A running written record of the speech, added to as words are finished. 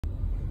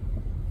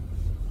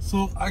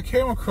So I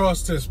came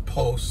across this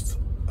post,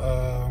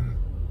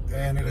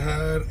 and it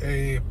had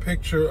a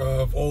picture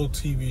of old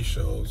TV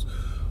shows,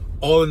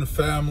 All in the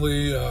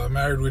Family,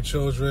 Married with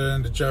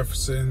Children, The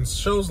Jeffersons,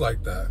 shows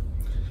like that.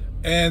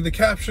 And the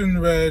caption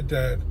read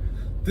that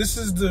this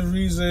is the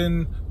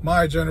reason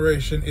my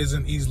generation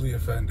isn't easily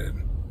offended.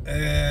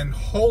 And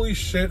holy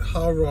shit,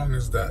 how wrong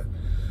is that?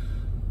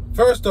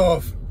 First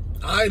off,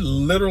 I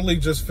literally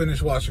just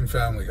finished watching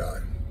Family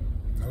Guy.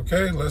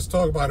 Okay, let's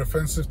talk about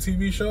offensive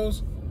TV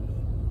shows.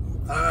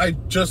 I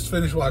just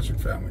finished watching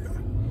Family Guy.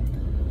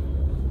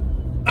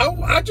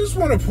 I just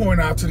want to point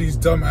out to these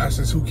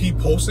dumbasses who keep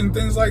posting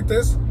things like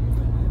this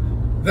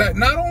that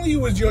not only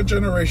was your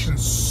generation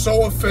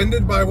so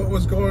offended by what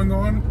was going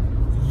on,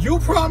 you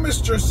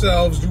promised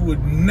yourselves you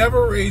would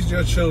never raise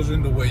your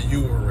children the way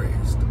you were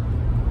raised.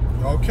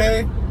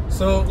 Okay?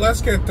 So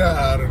let's get that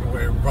out of the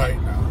way right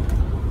now.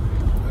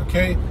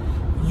 Okay?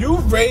 You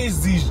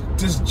raised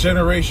this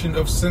generation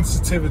of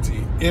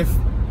sensitivity, if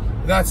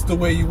that's the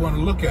way you want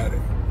to look at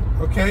it.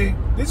 Okay?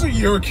 These are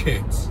your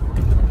kids.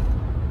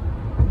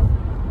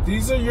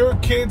 These are your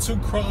kids who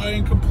cry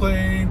and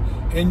complain,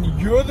 and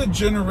you're the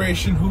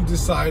generation who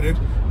decided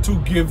to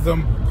give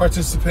them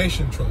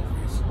participation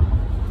trophies.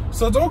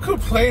 So don't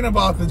complain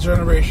about the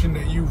generation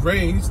that you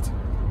raised,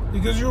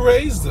 because you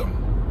raised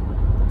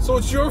them. So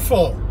it's your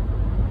fault.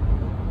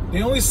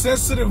 The only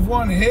sensitive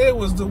one here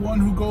was the one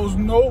who goes,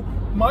 no,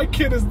 my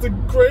kid is the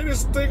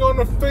greatest thing on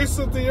the face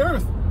of the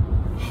earth.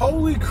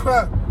 Holy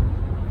crap.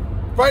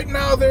 Right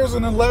now there's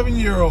an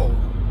 11-year-old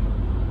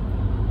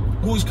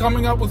who's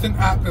coming up with an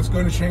app that's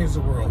going to change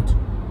the world.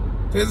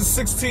 There's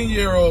a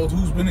 16-year-old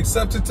who's been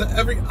accepted to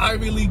every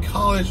Ivy League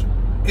college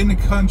in the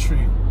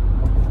country.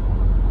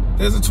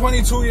 There's a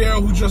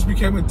 22-year-old who just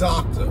became a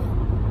doctor.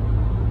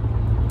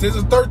 There's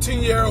a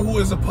 13-year-old who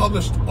is a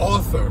published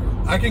author.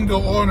 I can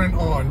go on and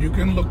on. You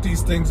can look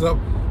these things up.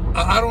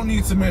 I don't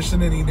need to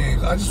mention any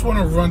names. I just want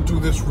to run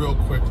through this real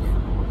quickly.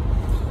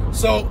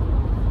 So,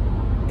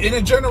 in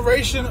a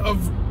generation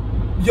of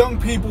young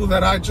people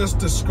that I just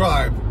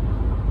described,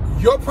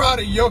 you're proud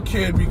of your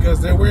kid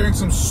because they're wearing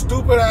some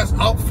stupid ass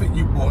outfit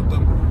you bought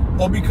them,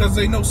 or because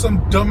they know some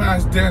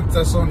dumbass dance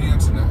that's on the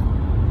internet.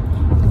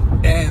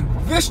 And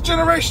this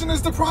generation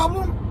is the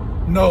problem?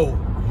 No,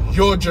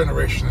 your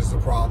generation is the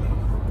problem,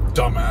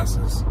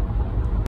 dumbasses.